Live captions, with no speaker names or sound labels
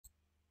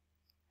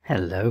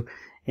Hello,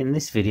 in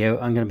this video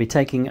I'm going to be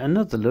taking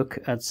another look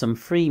at some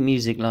free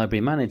music library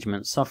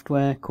management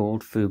software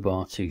called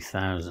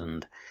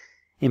Foobar2000.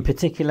 In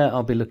particular,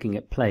 I'll be looking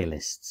at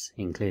playlists,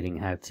 including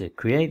how to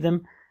create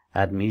them,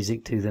 add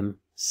music to them,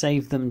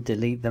 save them,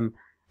 delete them,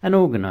 and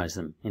organize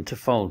them into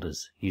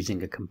folders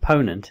using a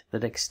component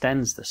that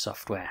extends the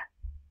software.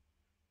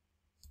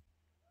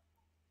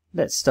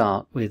 Let's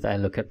start with a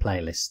look at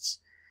playlists.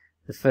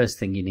 The first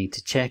thing you need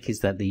to check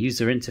is that the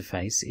user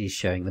interface is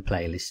showing the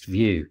playlist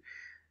view.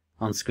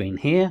 On screen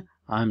here,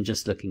 I'm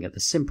just looking at the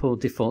simple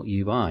default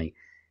UI.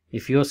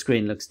 If your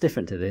screen looks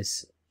different to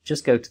this,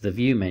 just go to the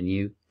View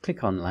menu,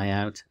 click on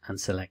Layout and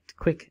select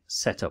Quick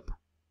Setup.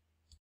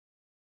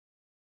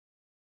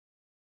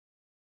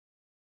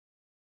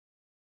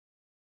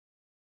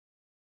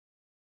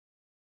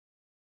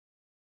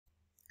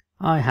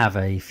 I have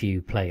a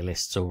few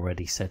playlists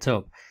already set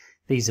up.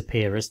 These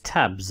appear as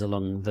tabs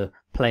along the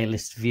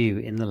playlist view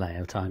in the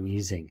layout I'm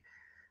using.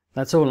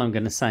 That's all I'm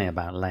going to say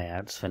about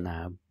layouts for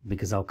now,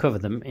 because I'll cover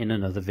them in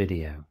another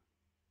video.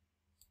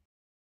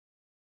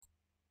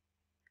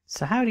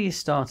 So how do you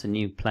start a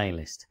new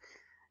playlist?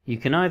 You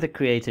can either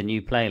create a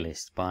new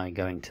playlist by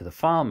going to the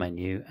File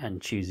menu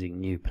and choosing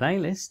New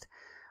Playlist,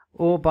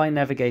 or by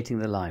navigating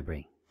the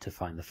library to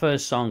find the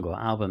first song or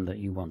album that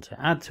you want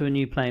to add to a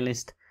new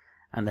playlist,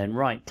 and then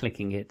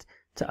right-clicking it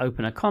to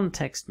open a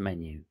context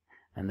menu,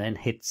 and then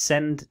hit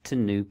Send to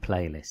New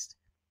Playlist.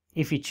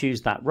 If you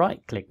choose that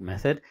right-click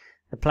method,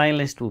 the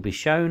playlist will be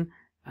shown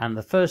and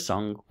the first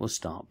song will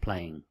start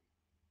playing.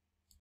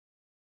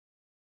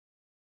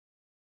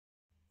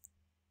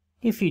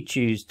 If you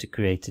choose to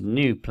create a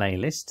new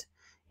playlist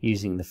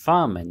using the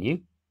File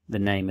menu, the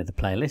name of the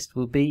playlist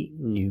will be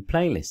New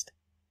Playlist.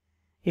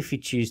 If you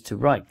choose to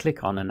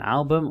right-click on an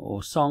album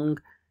or song,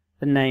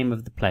 the name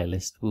of the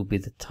playlist will be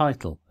the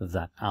title of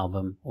that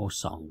album or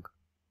song.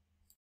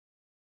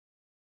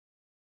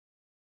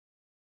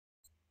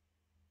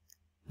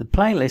 The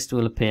playlist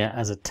will appear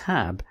as a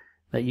tab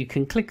that you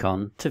can click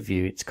on to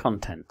view its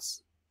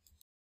contents.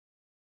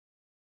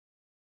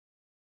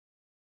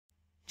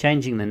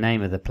 Changing the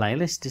name of the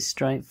playlist is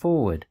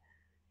straightforward.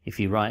 If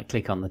you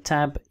right-click on the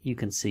tab, you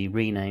can see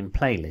Rename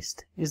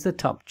Playlist is the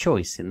top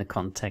choice in the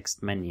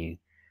context menu.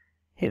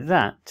 Hit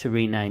that to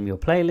rename your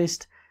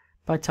playlist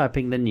by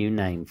typing the new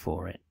name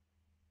for it.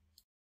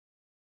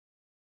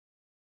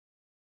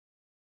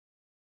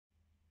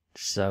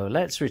 So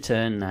let's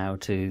return now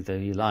to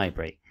the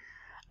library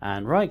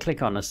and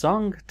right-click on a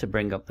song to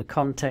bring up the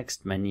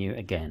context menu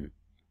again.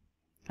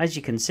 As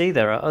you can see,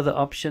 there are other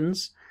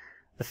options.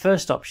 The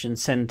first option,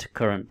 Send to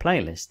Current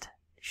Playlist,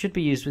 should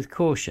be used with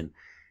caution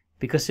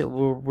because it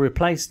will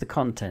replace the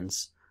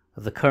contents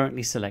of the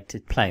currently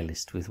selected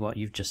playlist with what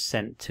you've just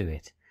sent to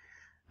it.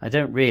 I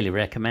don't really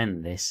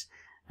recommend this,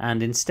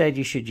 and instead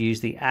you should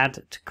use the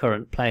Add to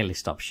Current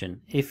Playlist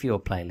option if your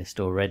playlist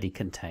already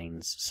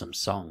contains some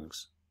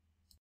songs.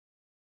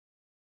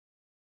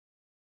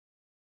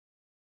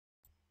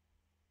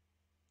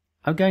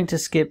 I'm going to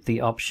skip the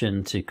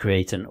option to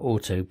create an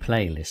auto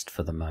playlist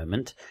for the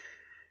moment,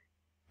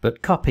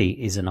 but copy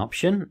is an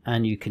option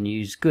and you can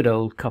use good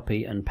old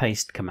copy and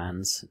paste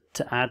commands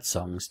to add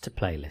songs to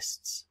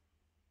playlists.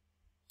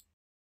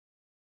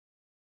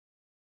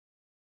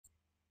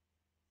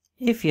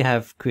 If you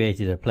have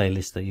created a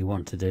playlist that you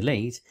want to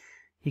delete,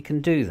 you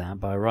can do that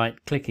by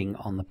right-clicking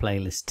on the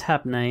playlist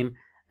tab name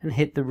and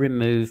hit the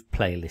Remove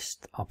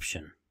Playlist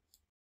option.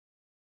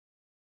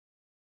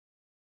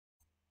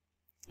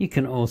 You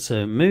can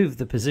also move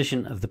the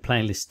position of the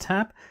playlist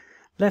tab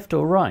left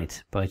or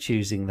right by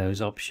choosing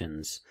those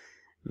options.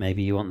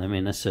 Maybe you want them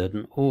in a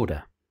certain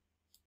order.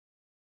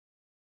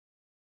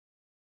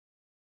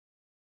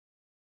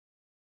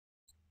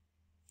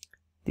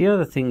 The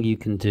other thing you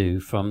can do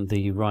from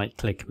the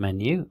right-click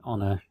menu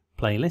on a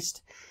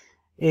playlist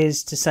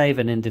is to save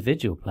an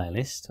individual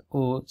playlist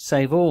or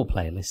save all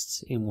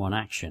playlists in one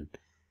action.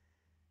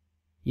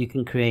 You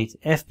can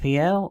create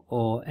FPL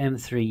or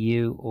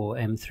M3U or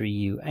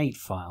M3U8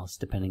 files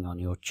depending on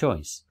your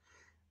choice.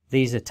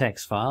 These are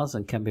text files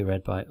and can be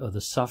read by other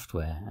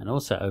software and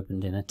also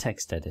opened in a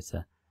text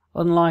editor,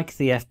 unlike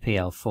the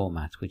FPL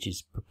format, which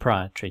is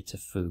proprietary to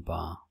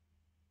Foobar.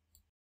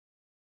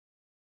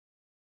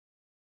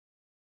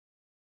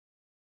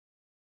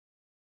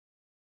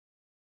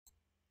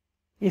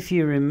 If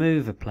you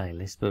remove a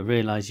playlist but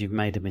realize you've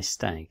made a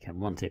mistake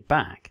and want it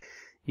back,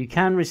 you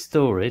can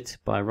restore it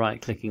by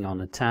right-clicking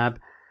on a tab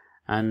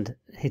and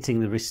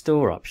hitting the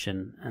Restore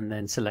option and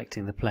then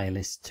selecting the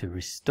playlist to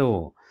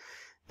restore.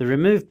 The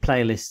removed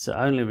playlists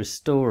are only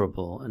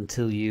restorable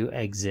until you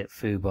exit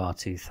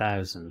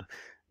Foobar2000,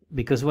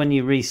 because when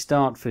you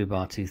restart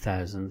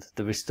Foobar2000,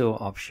 the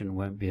Restore option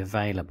won't be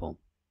available.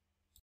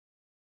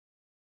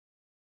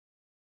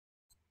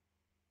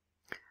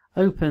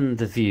 Open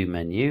the View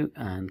menu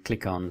and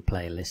click on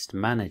Playlist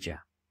Manager.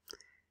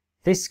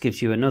 This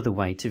gives you another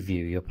way to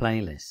view your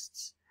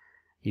playlists.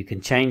 You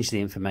can change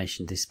the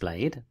information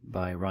displayed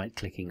by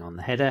right-clicking on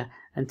the header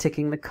and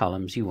ticking the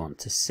columns you want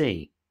to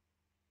see.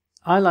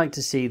 I like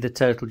to see the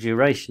total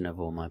duration of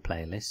all my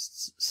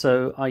playlists,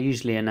 so I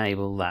usually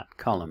enable that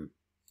column.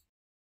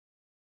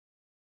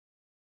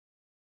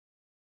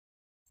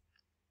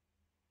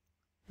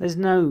 There's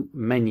no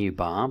menu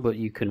bar, but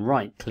you can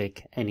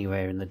right-click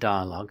anywhere in the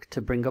dialog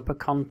to bring up a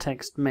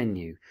context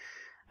menu,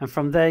 and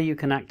from there you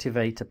can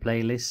activate a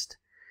playlist,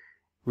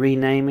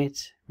 rename it,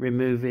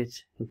 remove it,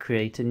 and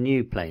create a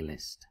new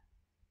playlist.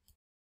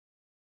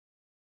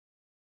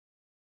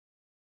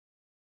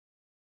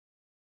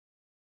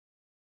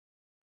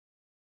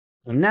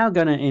 I'm now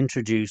going to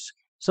introduce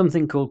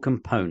something called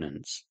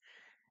components.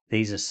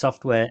 These are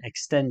software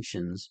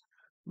extensions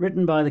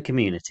written by the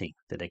community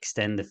that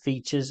extend the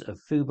features of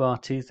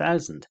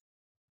Foobar2000.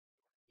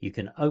 You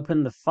can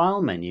open the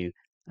File menu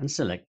and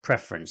select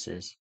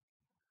Preferences.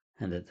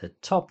 And at the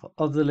top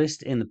of the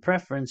list in the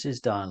Preferences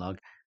dialog,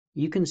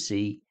 you can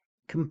see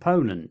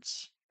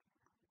Components.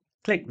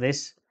 Click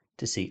this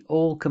to see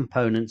all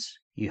components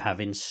you have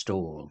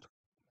installed.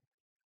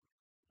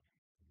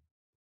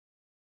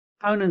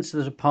 Components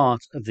that are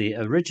part of the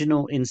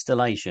original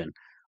installation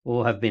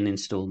or have been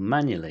installed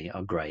manually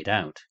are grayed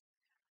out.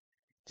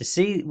 To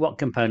see what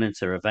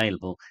components are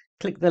available,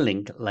 click the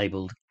link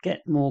labelled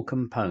Get More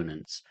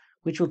Components,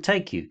 which will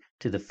take you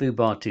to the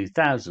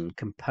Foobar2000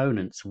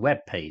 Components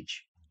webpage.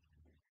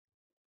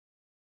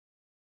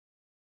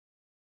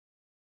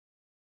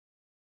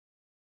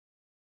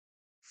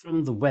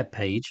 From the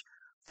webpage,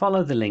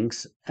 follow the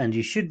links and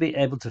you should be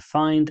able to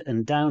find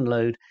and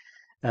download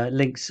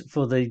links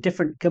for the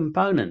different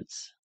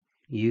components.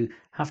 You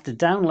have to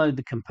download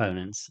the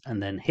components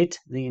and then hit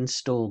the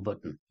install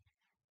button.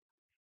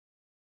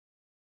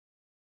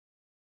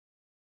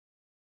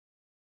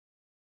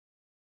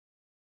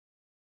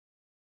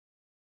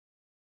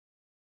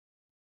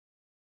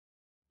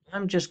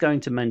 I'm just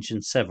going to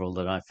mention several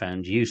that I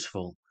found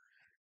useful.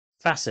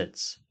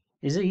 Facets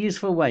is a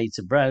useful way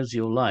to browse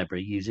your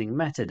library using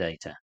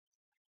metadata.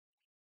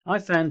 I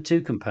found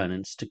two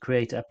components to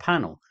create a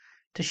panel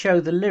to show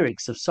the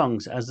lyrics of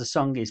songs as the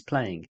song is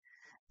playing.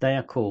 They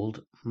are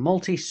called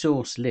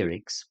Multi-Source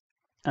Lyrics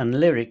and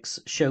Lyrics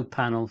Show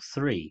Panel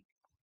 3.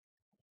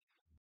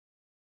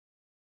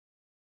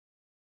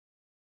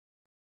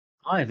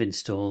 I have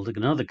installed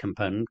another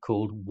component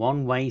called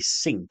One-Way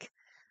Sync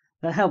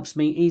that helps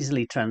me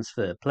easily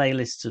transfer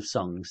playlists of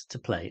songs to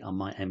play on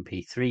my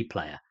MP3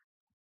 player.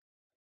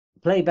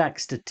 Playback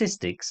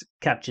Statistics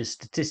captures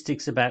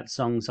statistics about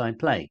songs I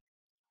play.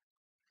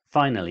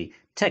 Finally,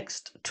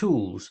 Text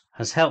Tools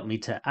has helped me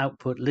to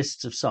output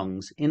lists of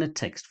songs in a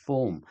text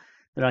form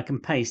that I can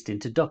paste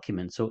into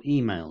documents or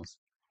emails.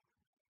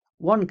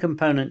 One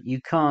component you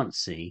can't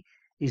see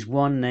is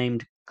one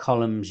named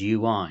Columns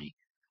UI.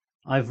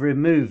 I've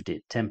removed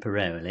it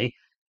temporarily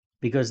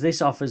because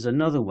this offers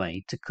another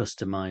way to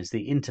customize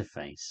the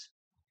interface.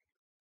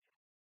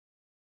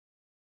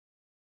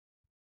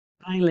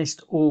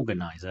 Playlist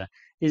Organizer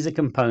is a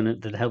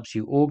component that helps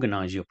you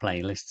organize your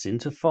playlists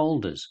into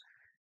folders.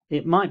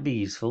 It might be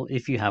useful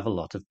if you have a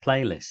lot of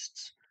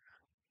playlists.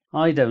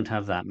 I don't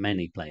have that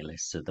many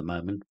playlists at the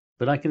moment,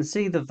 but I can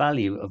see the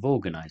value of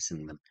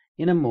organizing them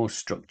in a more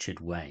structured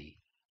way.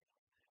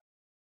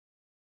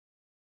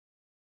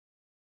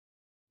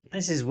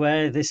 This is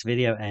where this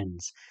video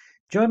ends.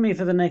 Join me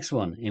for the next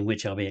one, in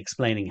which I'll be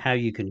explaining how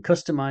you can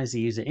customize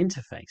the user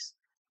interface.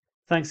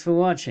 Thanks for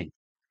watching.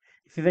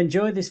 If you've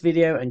enjoyed this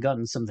video and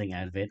gotten something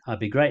out of it, I'd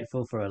be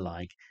grateful for a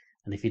like.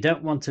 And if you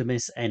don't want to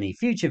miss any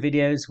future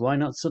videos, why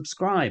not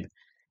subscribe?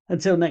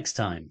 Until next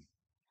time,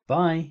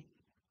 bye.